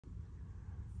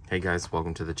Hey guys,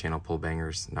 welcome to the channel Pull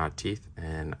Bangers Not Teeth,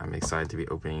 and I'm excited to be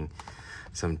opening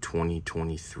some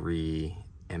 2023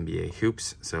 NBA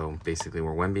hoops. So basically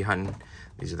we're WEMBY hunting.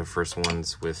 These are the first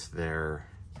ones with their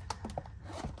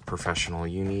professional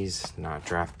unis, not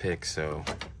draft picks, so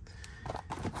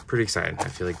pretty excited. I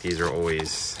feel like these are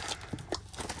always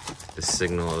the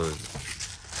signal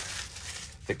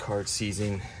of the card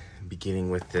season,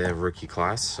 beginning with the rookie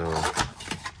class. So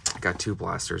I got two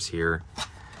blasters here.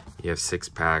 You have 6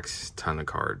 packs, ton of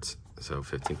cards, so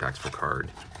 15 packs per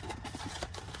card.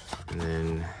 And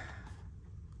then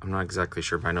I'm not exactly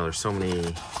sure, but I know there's so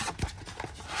many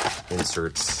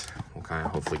inserts. We'll kind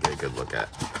of hopefully get a good look at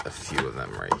a few of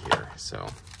them right here. So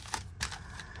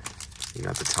you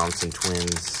got the Thompson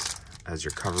twins as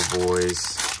your cover boys.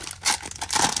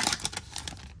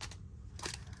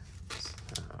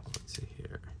 So let's see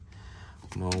here.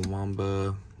 Mo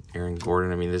Wamba, Aaron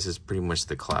Gordon. I mean, this is pretty much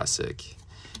the classic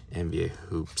NBA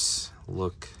hoops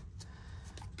look,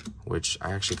 which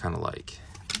I actually kind of like.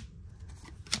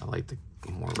 I like the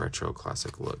more retro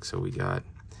classic look. So we got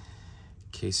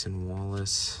Cason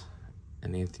Wallace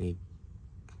and Anthony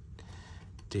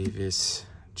Davis,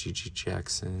 Gigi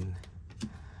Jackson,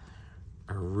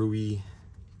 Arui.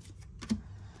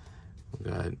 We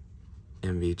got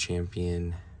NBA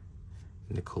champion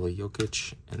Nikola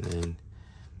Jokic, and then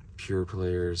pure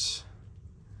players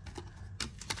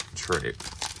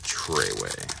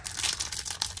Treyway.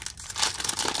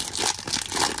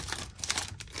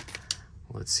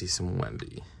 Let's see some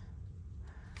WEMBY.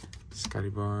 Scotty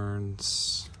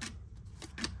Barnes.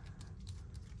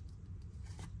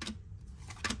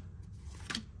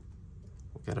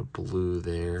 We got a blue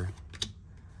there.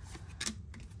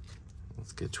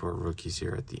 Let's get to our rookies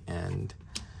here at the end.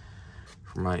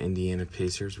 For my Indiana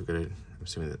Pacers, we got I'm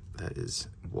assuming that is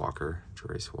Walker,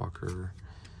 Jarace Walker.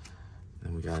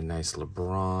 Then we got a nice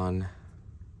LeBron.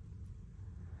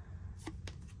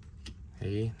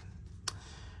 Hey.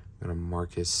 We got a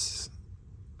Marcus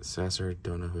Sasser,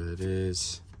 don't know who that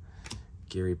is.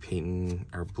 Gary Payton.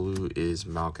 Our blue is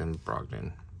Malcolm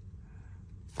Brogdon.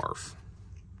 Barf.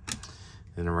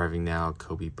 And arriving now,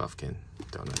 Kobe Buffkin.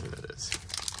 Don't know who that is.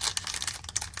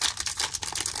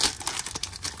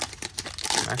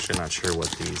 I'm actually not sure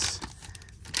what these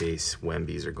base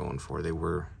WEMBYs are going for. They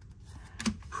were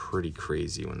pretty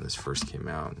crazy when this first came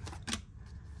out.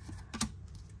 But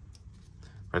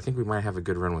I think we might have a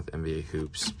good run with NBA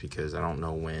hoops, because I don't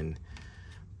know when.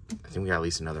 I think we got at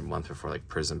least another month before like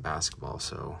Prism basketball,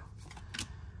 so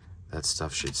that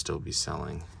stuff should still be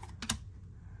selling.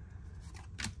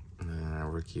 And then our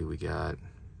rookie, we got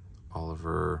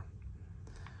Oliver.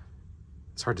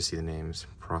 It's hard to see the names.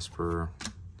 Prosper.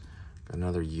 Got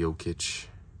another Jokic.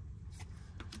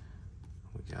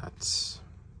 We got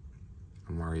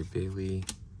Amari Bailey,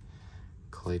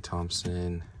 Klay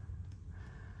Thompson,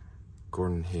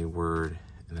 Gordon Hayward,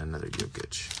 and another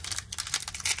Jokic.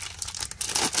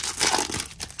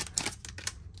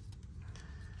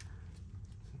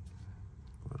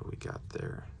 What do we got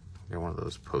there? We got one of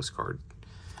those postcard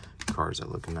cards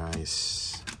that look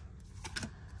nice.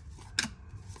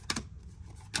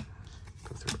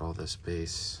 Go through all this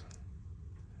base.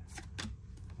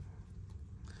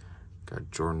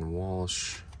 Got Jordan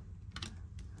Walsh.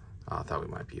 Oh, I thought we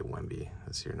might be a WEMBY.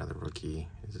 Let's see, another rookie.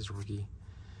 Is this a rookie?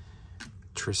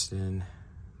 Tristan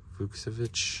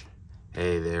Vukcevic.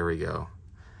 Hey, there we go.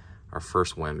 Our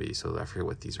first WEMBY. So I forget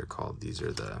what these are called. These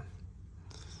are the...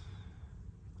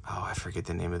 Oh, I forget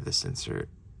the name of this insert.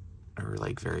 Or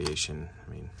like variation. I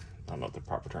mean, I don't know what the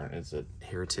proper term is. It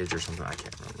heritage or something? I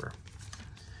can't remember.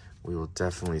 We will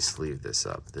definitely sleeve this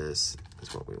up. This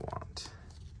is what we want.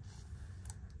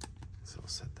 So we'll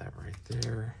set that right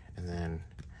there. And then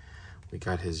we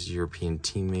got his European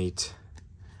teammate.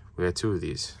 We had 2 of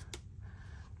these.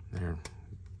 There.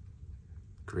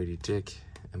 Grady Dick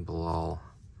and Bilal.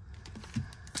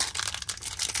 I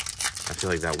feel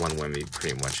like that one WEMBY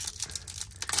pretty much,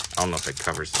 I don't know if it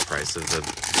covers the price of the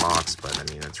box, but I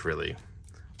mean, that's really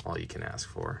all you can ask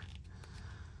for.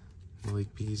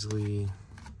 Malik Beasley.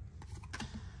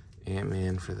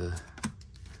 Ant-Man for the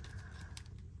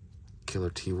Killer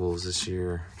T-Wolves this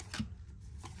year.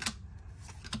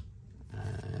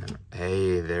 And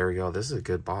hey, there we go. This is a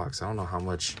good box. I don't know how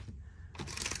much.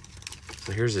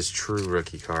 So here's this true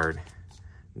rookie card.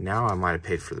 Now I might have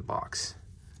paid for the box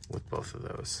with both of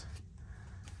those.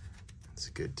 It's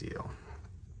a good deal.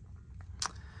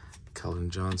 Keldon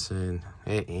Johnson.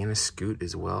 Hey, and a Scoot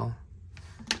as well.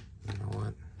 You know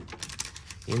what?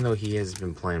 Even though he has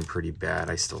been playing pretty bad,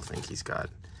 I still think he's got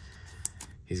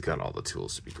all the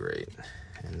tools to be great.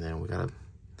 And then we got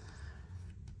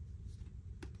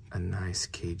a nice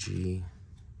KG.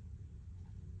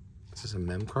 Is this a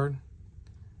mem card?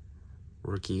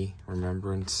 Rookie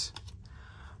Remembrance.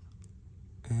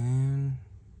 And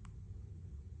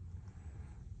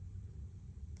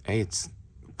hey, it's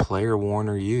player worn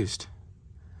or used.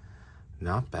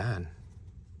 Not bad.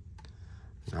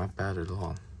 Not bad at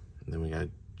all. And then we got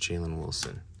Jalen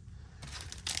Wilson.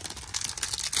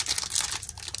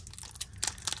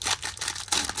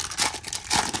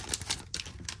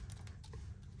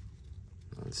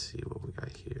 Let's see what we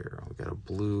got here. We got a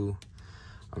blue.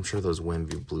 I'm sure those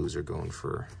WEMBY blues are going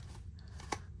for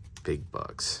big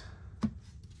bucks.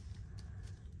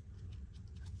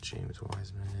 James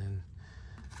Wiseman.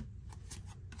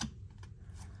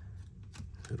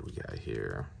 Who do we got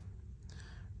here?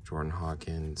 Jordan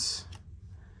Hawkins,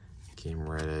 Cam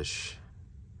Reddish,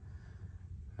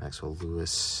 Maxwell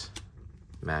Lewis,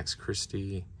 Max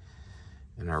Christie,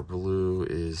 and our blue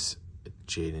is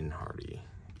Jaden Hardy,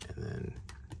 and then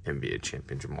NBA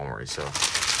champion Jamal Murray. So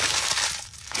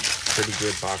pretty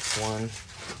good box one.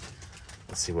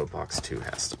 Let's see what box two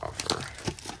has to offer.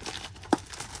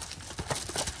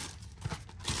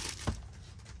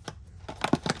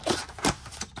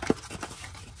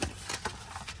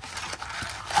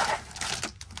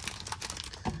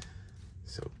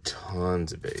 So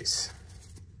tons of base.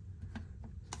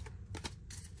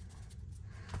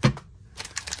 We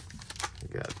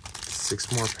got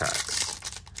 6 more packs.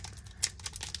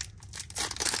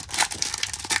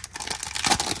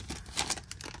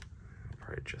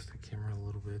 Adjust the camera a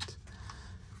little bit.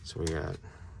 So we got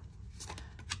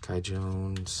Kai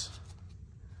Jones,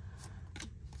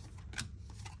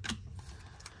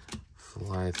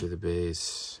 fly through the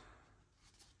base.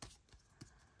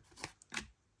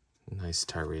 Nice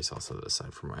Tyrese also to the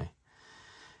side for my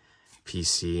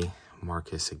PC.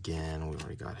 Marcus again, we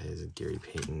already got his. Gary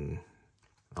Payton.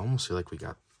 I almost feel like we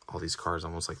got all these cards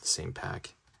almost like the same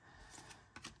pack.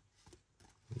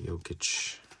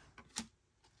 Jokic.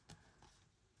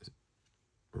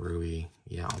 Rui,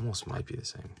 yeah, almost might be the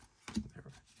same. There.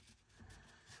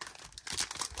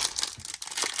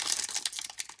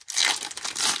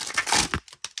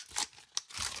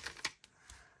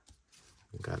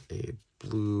 We got a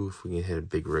blue. If we can hit a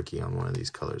big rookie on one of these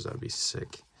colors, that'd be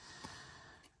sick.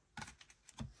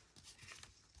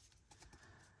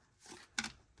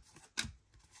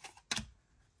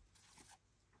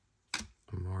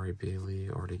 Amari Bailey,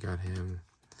 already got him.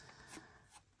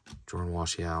 Jordan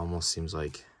Walsh, yeah, almost seems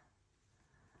like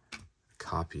a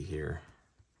copy here.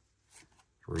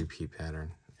 Repeat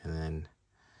pattern. And then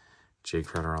Jay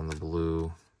Crowder on the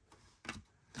blue.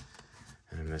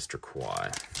 And Mr.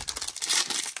 Kawhi.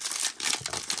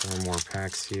 Got 4 more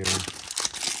packs here.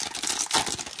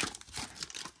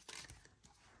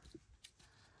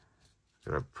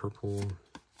 Got a purple.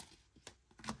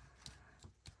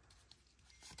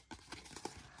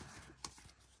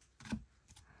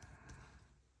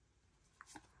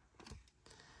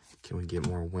 Can we get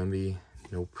more WEMBY?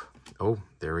 Nope. Oh,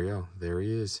 there we go. There he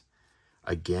is.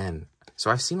 Again. So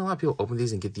I've seen a lot of people open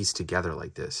these and get these together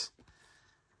like this.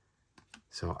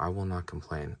 So I will not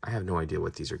complain. I have no idea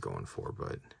what these are going for,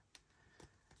 but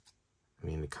I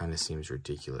mean, it kind of seems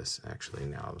ridiculous actually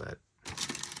now that,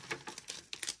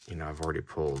 you know, I've already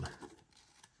pulled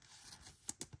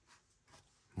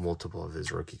multiple of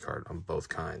his rookie card on both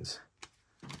kinds.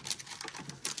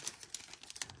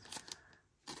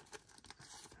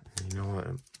 You know what?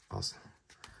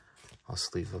 I'll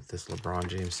sleeve up this LeBron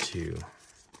James too.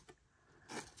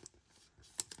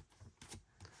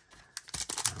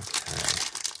 Okay.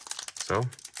 So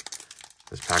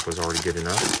this pack was already good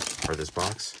enough, or this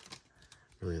box.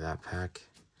 Really, that pack.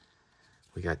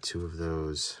 We got 2 of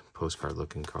those postcard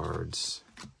looking cards.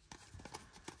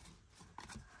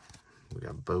 We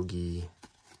got Bogey.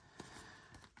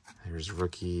 There's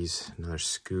rookies. Another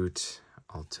Scoot.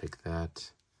 I'll take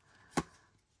that.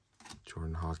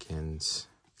 Jordan Hawkins,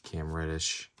 Cam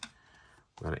Reddish,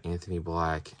 we got an Anthony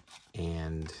Black,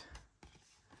 and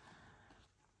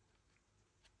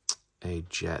a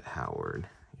Jet Howard.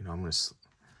 You know, I'll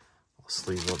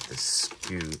sleeve up this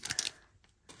Scoot.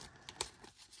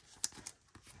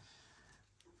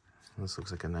 This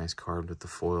looks like a nice card with the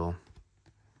foil.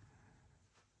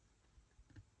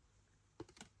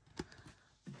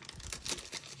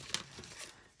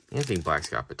 Anthony Black's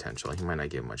got potential. He might not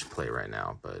get much play right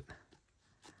now, but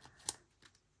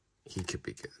he could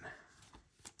be good.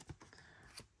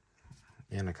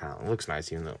 And it kind of looks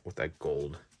nice, even though with that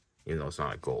gold, even though it's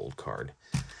not a gold card.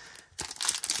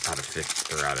 Out of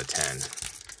 50 or out of 10.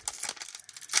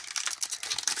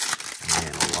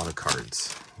 Man, a lot of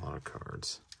cards. A lot of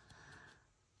cards.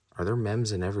 Are there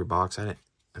mems in every box? I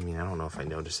mean, I don't know if I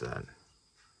noticed that.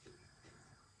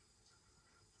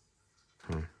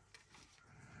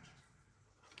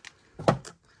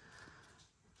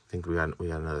 think we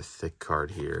got another thick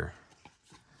card here.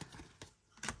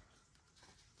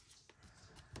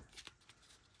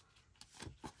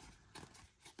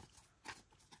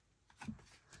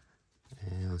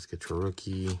 And let's get to a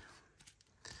rookie.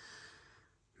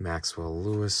 Maxwell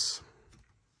Lewis.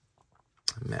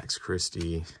 Max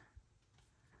Christie.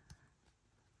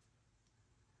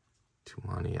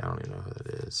 Tumani, I don't even know who that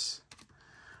is.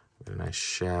 We got a nice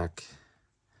Shaq.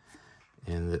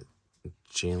 And the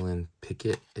Jalen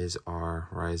Pickett is our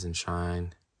Rise and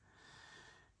Shine.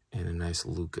 And a nice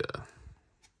Luka.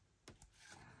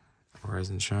 Rise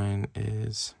and Shine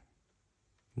is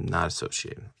not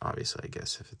associated, obviously, I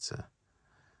guess, if it's a...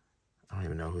 I don't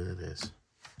even know who that is.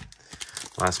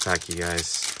 Last pack, you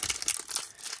guys.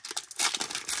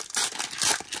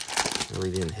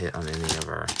 Really didn't hit on any of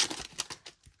our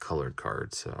colored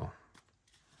cards, so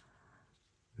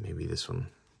maybe this one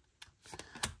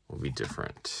will be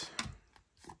different.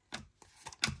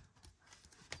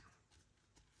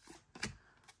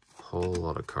 Whole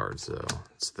lot of cards, though.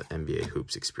 It's the NBA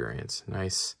Hoops experience.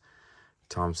 Nice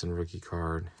Thompson rookie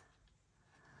card.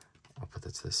 I'll put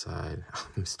that to the side.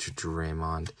 Mr.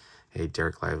 Draymond. Hey,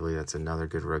 Derek Lively, that's another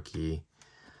good rookie.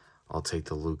 I'll take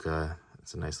the Luka.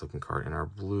 That's a nice looking card. And our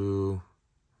blue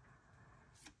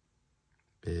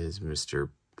is Mr.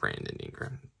 Brandon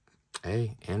Ingram.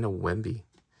 Hey, and a Wemby.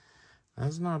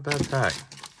 That's not a bad pack.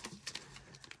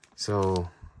 So,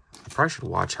 I probably should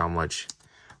watch how much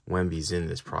Wemby's in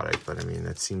this product, but I mean,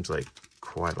 that seems like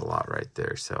quite a lot right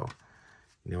there. So,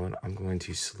 you know what? I'm going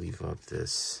to sleeve up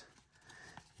these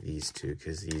two,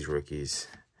 because these rookies,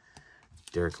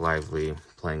 Derek Lively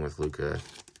playing with Luka,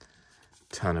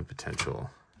 ton of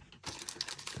potential.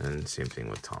 And same thing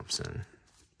with Thompson.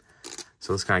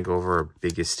 So let's kind of go over our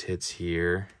biggest hits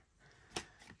here.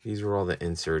 These were all the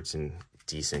inserts and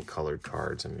decent colored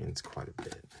cards. I mean, it's quite a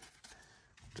bit.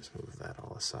 Just move that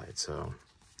all aside. So,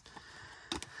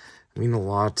 I mean, a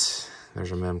lot.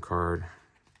 There's a mem card.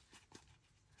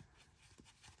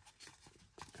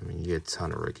 I mean, you get a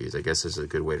ton of rookies. I guess this is a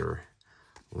good way to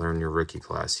learn your rookie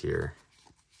class here.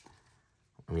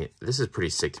 I mean, this is pretty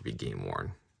sick to be game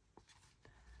worn.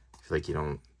 I feel like you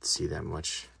don't see that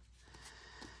much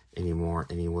anymore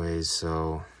anyways.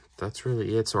 So that's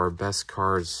really it. So our best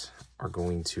cards are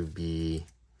going to be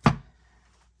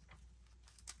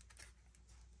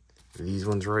these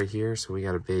ones right here. So we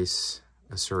got a base,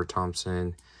 a Sir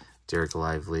Thompson, Derek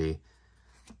Lively.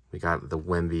 We got the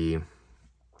Wemby,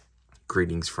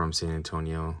 Greetings from San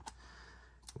Antonio.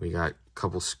 We got a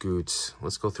couple Scoots.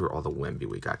 Let's go through all the Wemby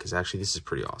we got, because actually this is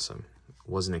pretty awesome.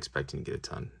 Wasn't expecting to get a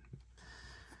ton.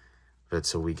 But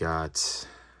so we got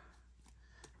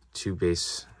 2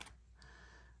 base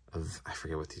of, I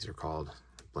forget what these are called,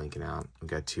 blanking out. We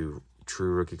got 2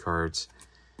 true rookie cards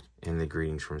and the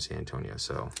Greetings from San Antonio.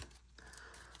 So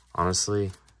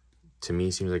honestly, to me,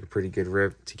 seems like a pretty good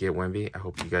rip to get Wemby. I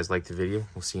hope you guys liked the video.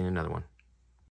 We'll see you in another one.